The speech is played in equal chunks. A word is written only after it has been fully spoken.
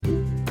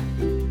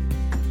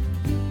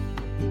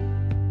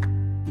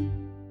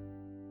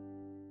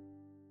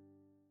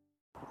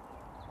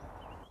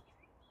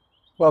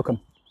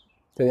Welcome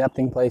to the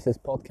Acting Places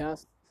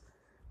podcast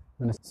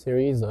in a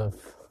series of,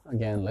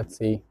 again, let's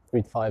see,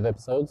 3 to 5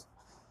 episodes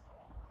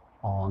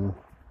on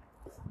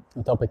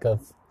the topic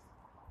of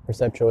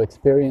perceptual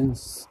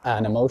experience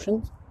and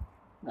emotions,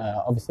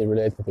 obviously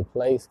related to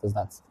place because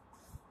that's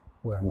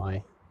where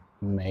my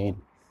main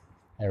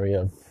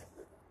area of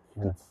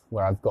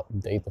where I've got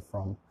data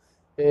from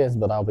is,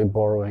 but I'll be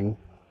borrowing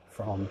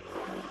from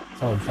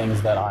some of the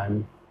things that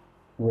I'm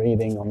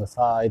reading on the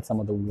side, some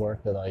of the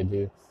work that I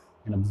do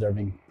in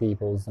observing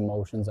people's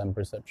emotions and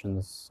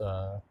perceptions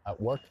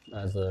at work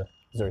as a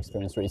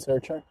experienced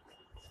researcher.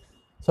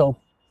 So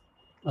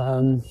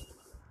I'm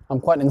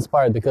quite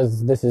inspired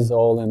because this is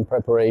all in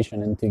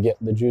preparation and to get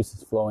the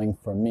juices flowing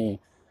for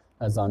me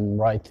as I'm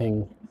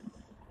writing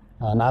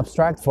an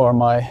abstract for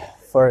my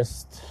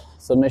first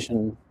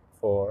submission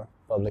for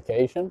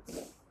publication.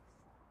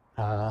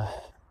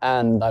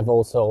 And I've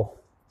also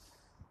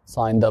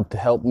signed up to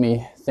help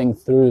me think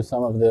through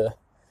some of the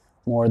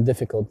more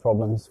difficult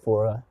problems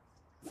for a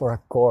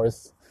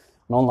course,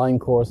 an online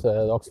course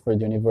at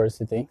Oxford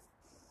University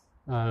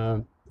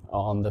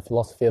on the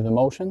philosophy of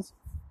emotions.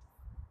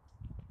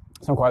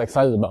 So I'm quite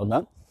excited about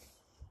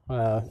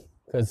that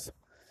because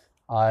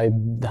I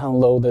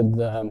downloaded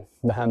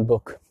the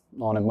handbook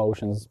on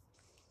emotions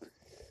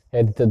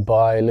edited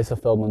by Lisa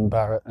Feldman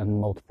Barrett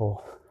and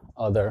multiple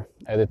other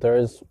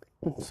editors.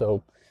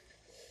 So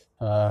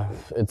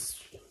it's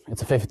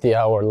a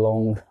 50-hour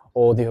long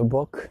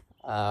audiobook,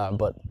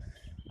 but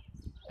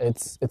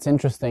it's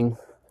interesting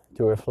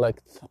to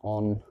reflect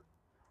on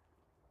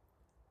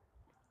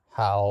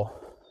how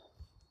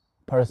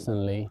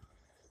personally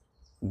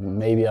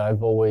maybe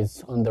I've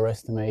always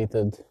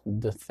underestimated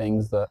the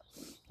things that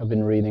I've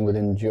been reading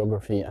within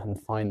geography and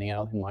finding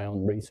out in my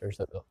own research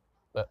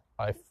that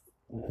I've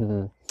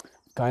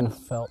kind of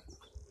felt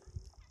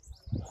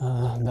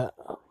that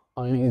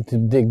I needed to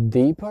dig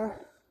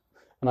deeper.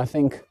 And I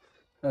think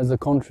as a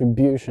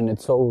contribution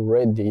it's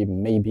already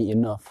maybe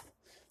enough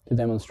to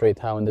demonstrate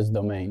how in this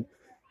domain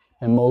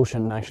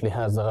emotion actually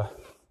has a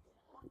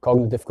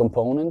cognitive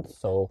component,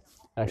 so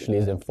actually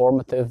is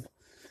informative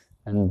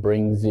and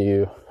brings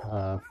you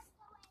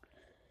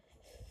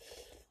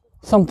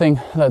something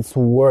that's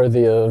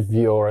worthy of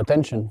your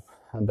attention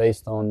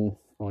based on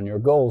your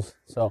goals.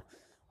 So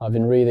I've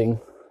been reading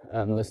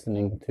and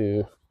listening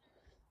to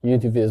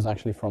YouTube videos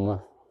actually from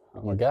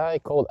a guy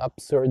called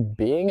Absurd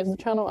Being is the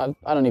channel.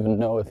 I don't even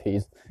know if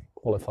he's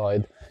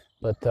qualified,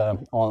 but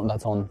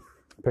that's on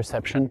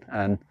perception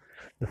and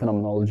the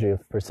phenomenology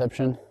of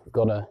perception.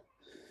 Got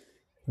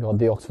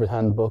the Oxford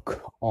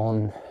handbook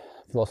on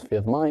philosophy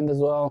of mind as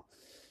well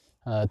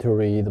to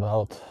read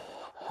about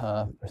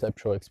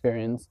perceptual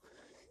experience.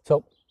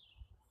 So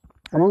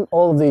among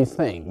all of these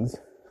things,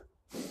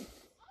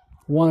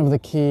 one of the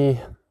key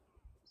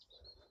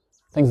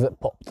things that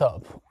popped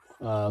up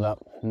that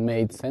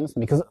made sense,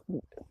 because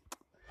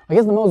I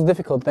guess the most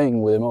difficult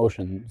thing with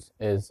emotions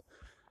is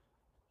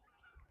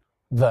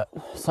that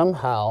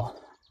somehow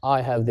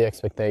I have the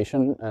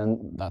expectation,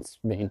 and that's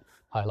been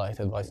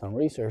highlighted by some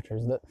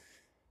researchers, that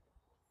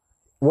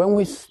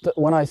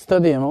when I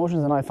study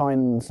emotions and I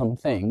find some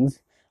things,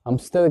 I'm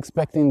still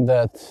expecting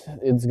that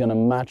it's gonna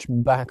match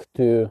back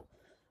to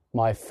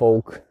my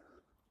folk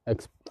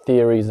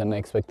theories and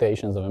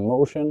expectations of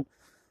emotion,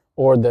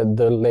 or that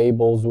the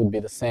labels would be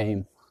the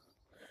same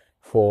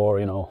for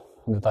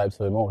the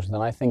types of emotions.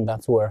 And I think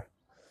that's where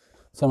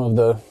some of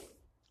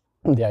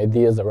the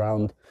ideas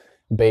around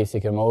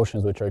basic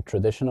emotions, which are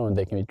traditional and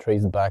they can be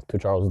traced back to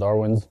Charles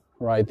Darwin's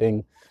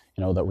writing,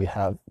 that we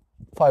have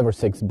 5 or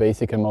 6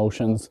 basic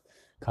emotions,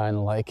 kind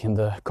of like in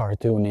the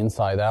cartoon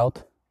Inside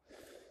Out.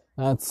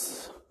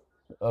 That's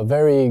a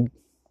very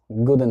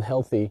good and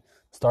healthy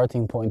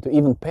starting point to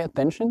even pay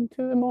attention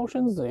to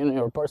emotions in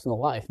your personal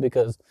life,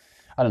 because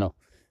I don't know,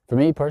 for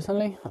me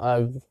personally,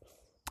 I've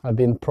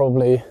been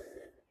probably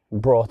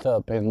brought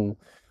up in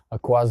a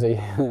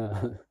quasi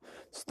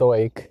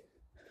stoic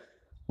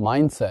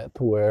mindset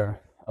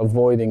where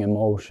avoiding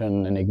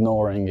emotion and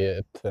ignoring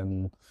it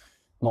and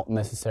not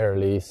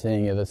necessarily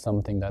seeing it as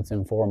something that's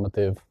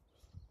informative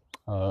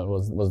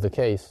was the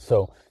case.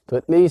 So to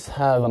at least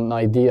have an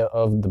idea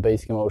of the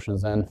basic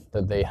emotions and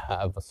that they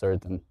have a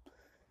certain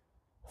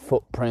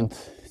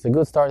footprint is a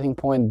good starting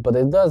point, but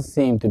it does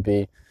seem to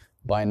be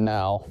by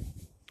now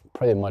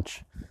pretty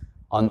much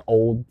an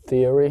old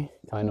theory,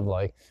 kind of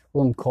like,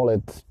 wouldn't call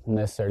it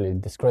necessarily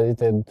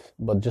discredited,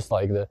 but just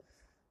like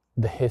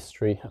the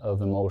history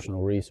of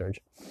emotional research.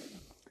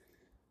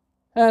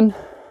 And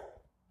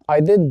I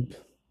did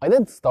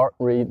start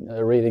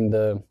reading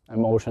the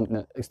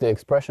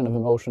expression of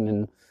emotion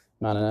in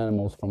Man and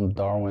Animals from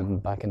Darwin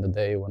back in the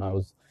day when I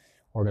was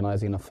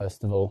organizing a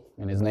festival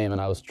in his name,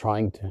 and I was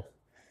trying to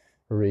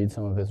read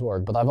some of his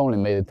work, but I've only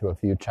made it through a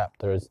few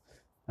chapters,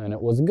 and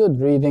it was good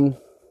reading,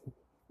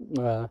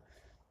 but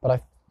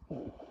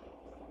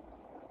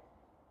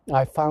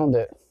I found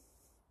it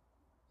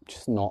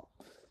just not.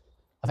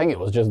 I think it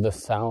was just the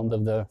sound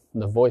of the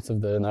voice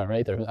of the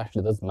narrator. It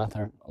actually does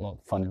matter a lot,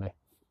 funnily.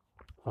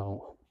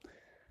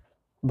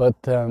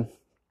 But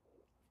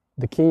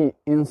the key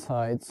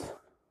insights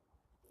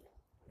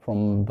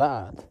from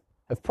that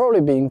have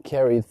probably been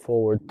carried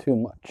forward too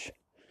much,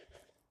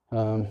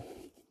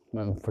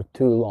 for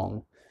too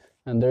long,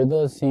 and there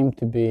does seem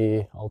to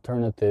be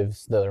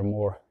alternatives that are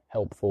more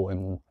helpful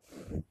in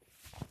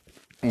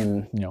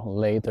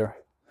later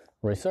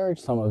research.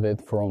 Some of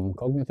it from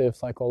cognitive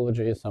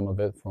psychology, some of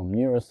it from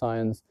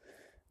neuroscience,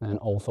 and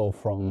also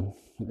from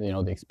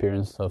the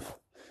experience of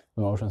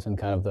emotions and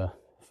kind of the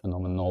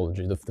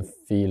phenomenology, the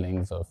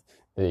feelings of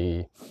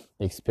the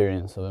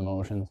experience of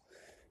emotions.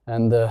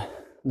 And the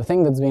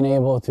thing that's been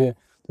able to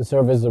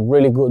serve as a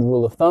really good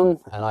rule of thumb,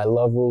 and I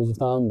love rules of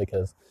thumb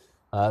because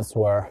that's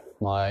where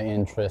my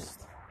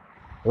interest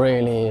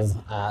really is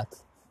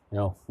at.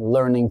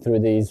 Learning through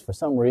these for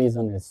some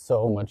reason is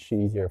so much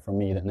easier for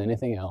me than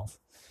anything else.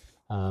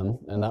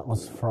 And that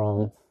was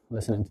from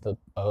listening to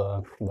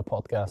the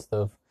podcast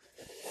of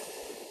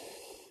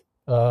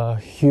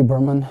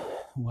Huberman.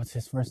 What's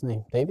his first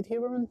name? David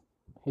Huberman?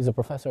 He's a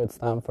professor at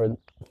Stanford.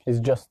 He's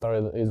just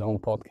started his own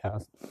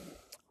podcast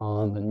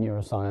on the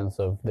neuroscience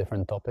of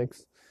different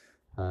topics.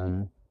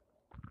 And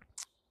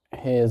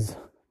his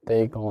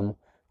take on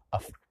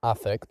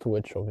affect,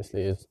 which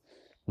obviously is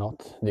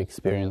not the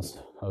experience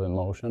of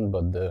emotion,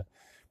 but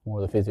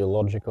more the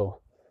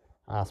physiological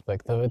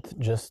aspect of it,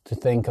 just to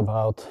think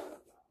about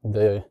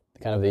the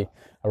kind of the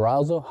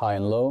arousal, high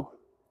and low,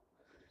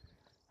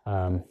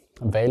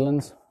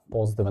 valence,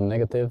 positive and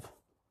negative,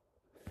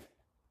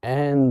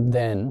 and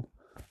then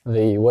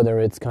whether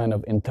it's kind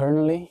of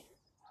internally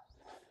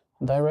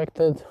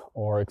directed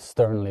or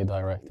externally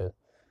directed.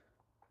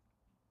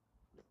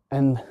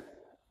 And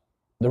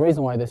the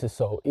reason why this is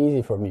so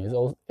easy for me is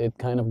it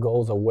kind of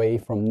goes away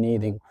from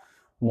needing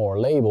more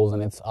labels,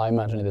 and I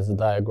imagine it as a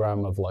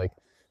diagram of like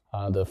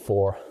the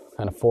four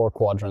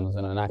quadrants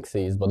and an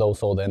axis, but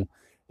also then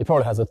it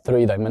probably has a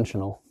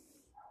three-dimensional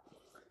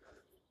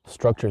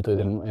structure to it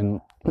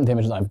in the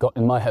images I've got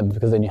in my head,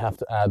 because then you have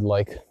to add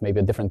like maybe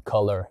a different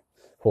color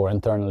for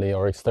internally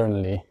or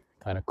externally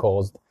kind of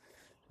caused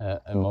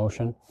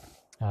emotion.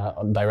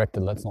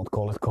 Directed, let's not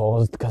call it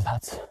caused, because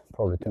that's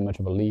probably too much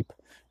of a leap,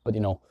 but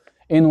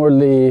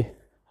inwardly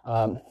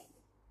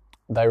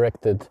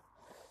directed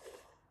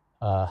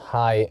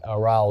high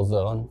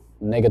arousal,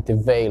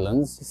 negative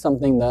valence, is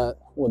something that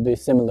would be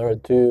similar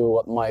to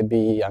what might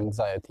be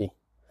anxiety,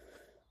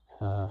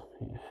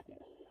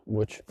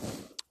 which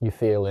you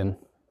feel in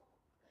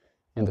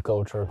the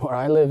culture where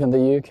I live in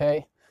the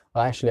UK.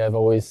 Actually, I've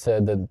always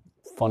said that,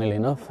 funnily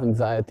enough,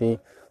 anxiety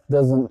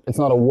it's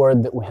not a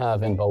word that we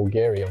have in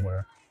Bulgaria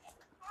where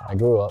I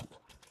grew up.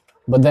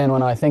 But then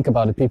when I think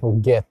about it, people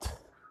get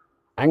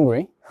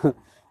angry,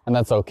 and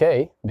that's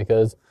okay,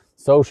 because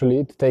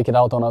socially, to take it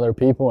out on other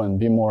people and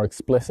be more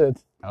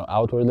explicit,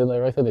 outwardly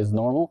directed, is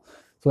normal.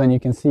 So then you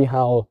can see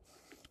how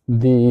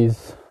the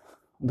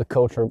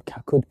culture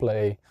could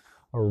play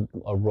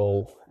a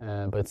role,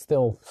 but it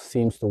still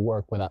seems to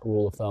work with that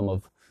rule of thumb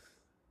of,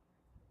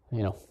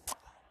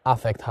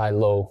 affect, high,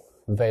 low,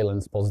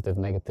 valence, positive,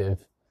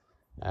 negative,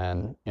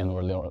 and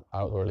inwardly or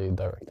outwardly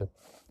directed.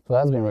 So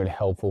that's been really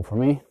helpful for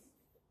me.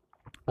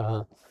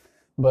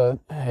 But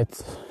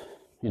it's,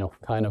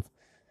 kind of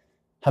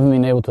haven't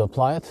been able to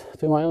apply it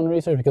to my own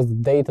research, because the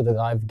data that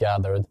I've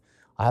gathered,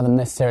 I haven't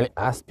necessarily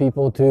asked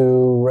people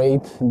to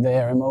rate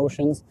their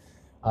emotions.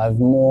 I've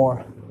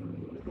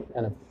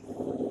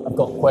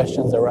got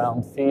questions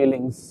around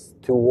feelings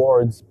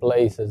towards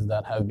places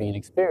that have been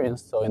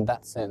experienced. So in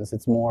that sense,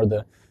 it's more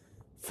the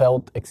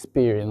felt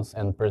experience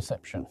and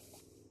perception,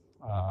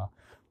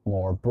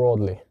 more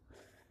broadly.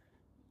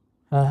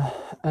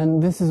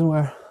 And this is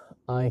where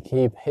I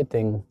keep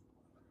hitting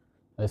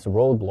this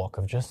roadblock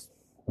of just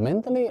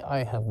mentally,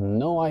 I have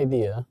no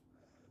idea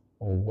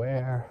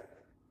where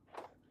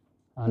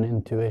an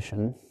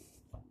intuition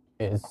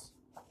is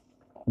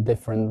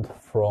different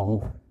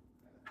from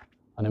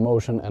an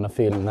emotion and a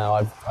feeling. Now,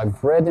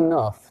 I've read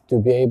enough to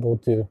be able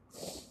to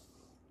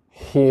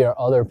hear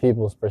other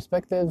people's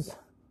perspectives,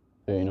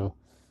 to,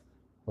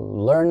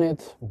 learn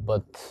it,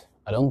 but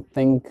I don't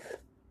think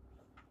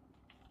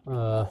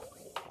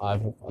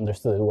I've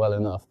understood it well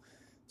enough.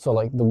 So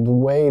like the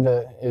way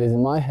that it is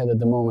in my head at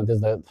the moment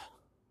is that,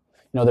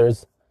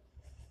 there's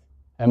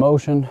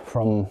emotion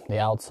from the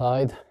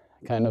outside,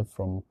 kind of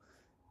from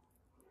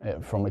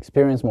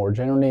experience more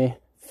generally.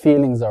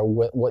 Feelings are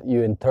what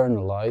you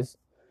internalize,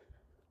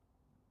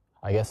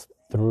 I guess,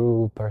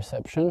 through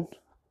perception.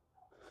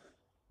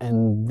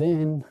 And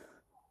then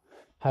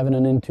having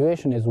an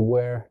intuition is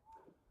where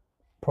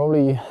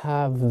probably you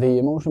have the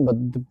emotion, but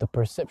the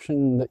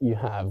perception that you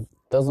have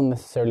doesn't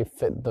necessarily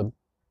fit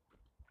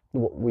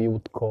what we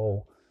would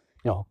call,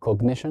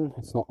 cognition.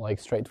 It's not like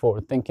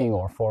straightforward thinking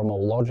or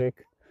formal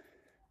logic,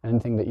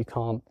 anything that you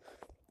can't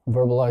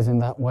verbalize in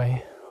that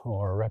way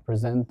or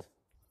represent.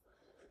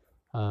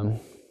 That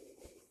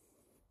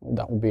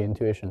would be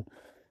intuition.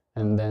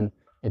 And then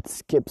it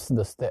skips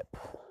the step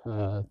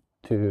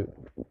to,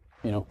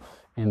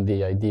 in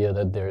the idea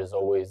that there is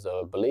always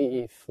a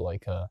belief,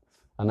 like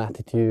an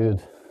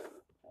attitude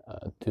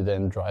to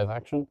then drive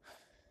action.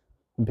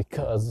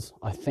 because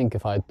I think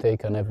if I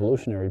take an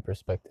evolutionary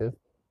perspective,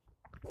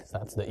 because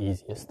that's the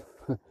easiest,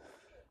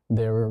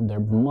 there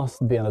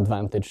must be an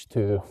advantage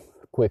to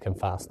quick and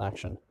fast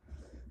action.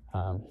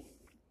 And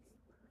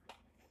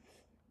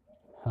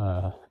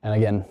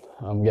again,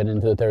 I'm getting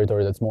into the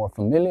territory that's more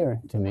familiar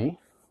to me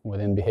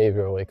within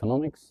behavioral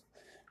economics,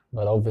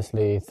 but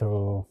obviously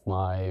through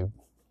my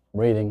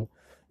reading,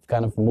 I've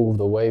kind of moved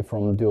away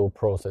from dual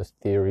process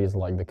theories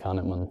like the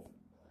Kahneman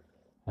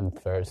and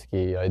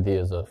Tversky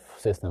ideas of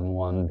system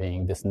one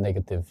being this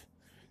negative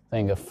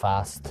thing of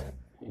fast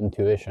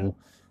intuition,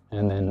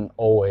 and then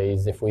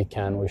always, if we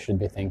can, we should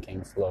be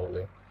thinking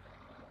slowly.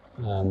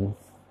 And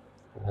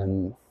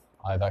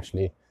I've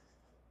actually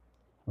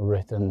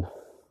written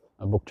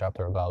a book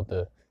chapter about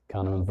the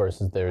Kahneman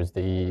versus there's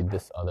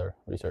this other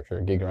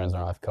researcher, Giger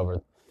Ensner. I've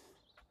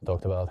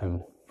talked about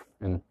him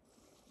in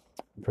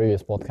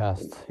previous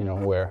podcasts,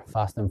 where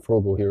fast and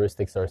frugal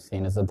heuristics are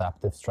seen as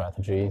adaptive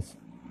strategies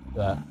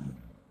that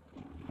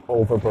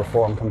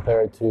overperform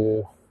compared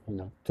to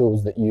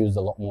tools that use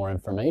a lot more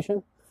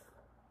information.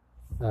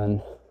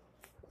 And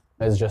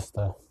it's just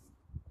it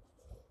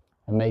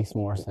makes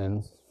more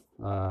sense,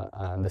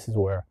 and this is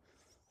where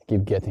I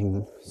keep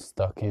getting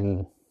stuck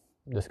in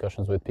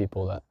discussions with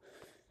people that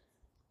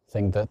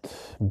think that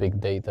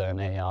big data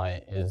and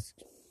AI is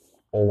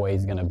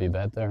always going to be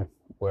better,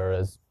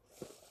 whereas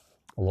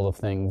a lot of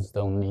things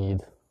don't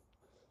need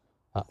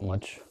that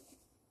much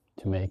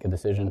to make a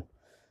decision,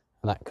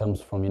 and that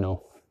comes from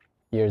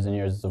years and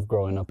years of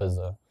growing up as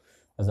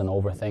an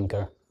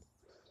overthinker,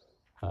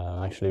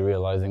 actually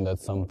realizing that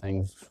some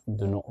things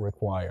do not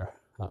require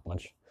that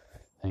much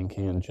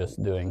thinking and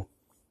just doing.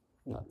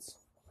 That's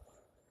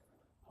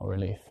a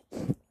relief.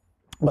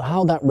 But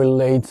how that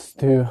relates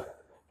to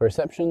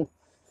perception,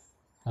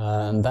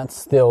 and that's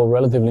still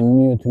relatively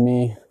new to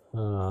me.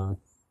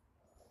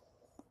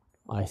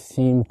 I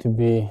seem to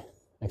be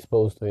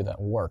exposed to it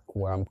at work,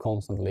 where I'm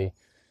constantly,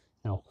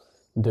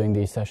 doing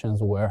these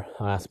sessions where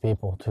I ask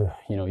people to,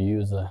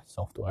 use a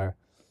software,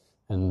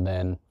 and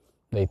then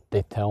they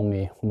tell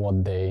me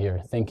what they are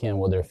thinking and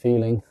what they're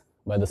feeling.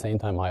 But at the same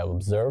time, I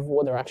observe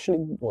what they're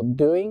actually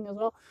doing as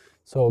well.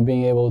 So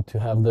being able to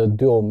have the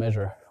dual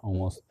measure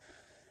almost.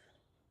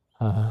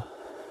 I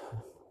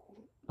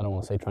don't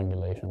want to say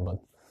triangulation, but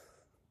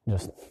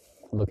just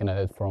looking at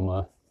it from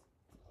a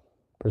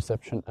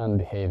perception and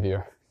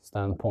behavior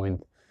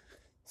standpoint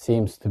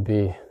seems to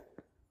be,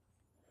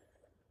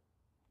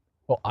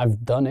 well,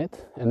 I've done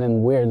it, and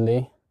then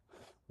weirdly,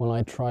 when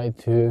I try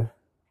to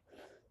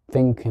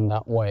think in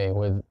that way,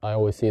 I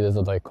always see there's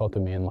a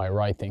dichotomy in my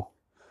writing.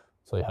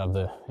 So you have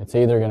it's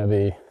either going to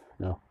be,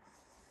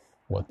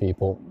 what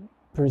people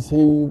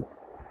perceive,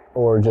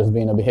 or just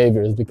being a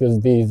behaviorist,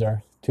 because these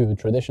are two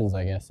traditions,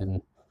 I guess,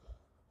 in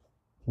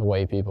the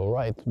way people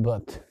write.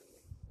 But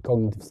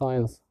cognitive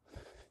science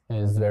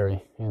is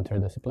very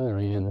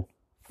interdisciplinary, and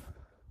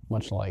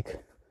much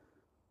like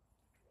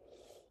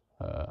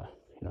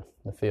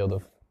the field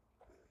of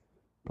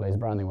place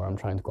branding, where I'm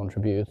trying to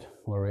contribute,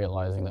 we're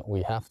realizing that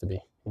we have to be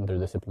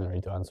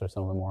interdisciplinary to answer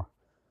some of the more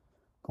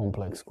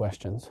complex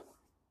questions.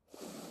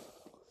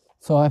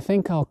 So I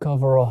think I'll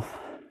cover off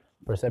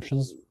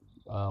perceptions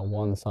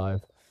once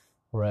I've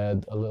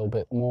read a little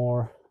bit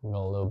more, got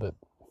a little bit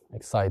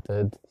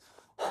excited,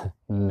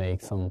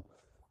 make some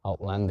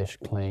outlandish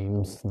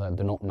claims that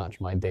do not match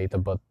my data,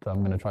 but I'm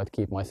going to try to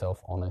keep myself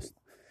honest,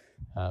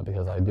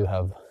 because I do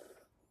have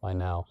by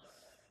now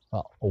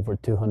over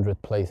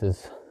 200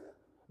 places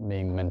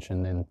being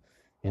mentioned in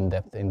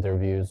in-depth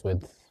interviews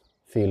with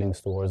feelings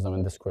towards them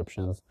and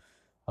descriptions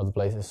of the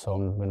places. So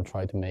I'm going to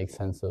try to make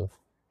sense of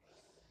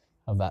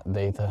that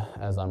data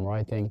as I'm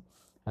writing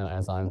and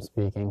as I'm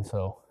speaking.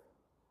 So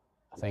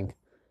I think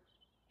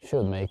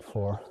should make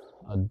for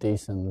a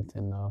decent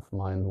enough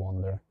mind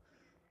wander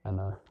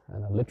and a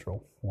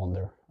literal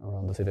wander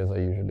around the cities I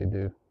usually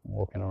do,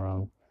 walking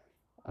around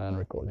and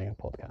recording a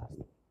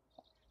podcast.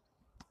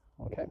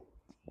 Okay,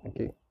 thank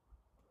you.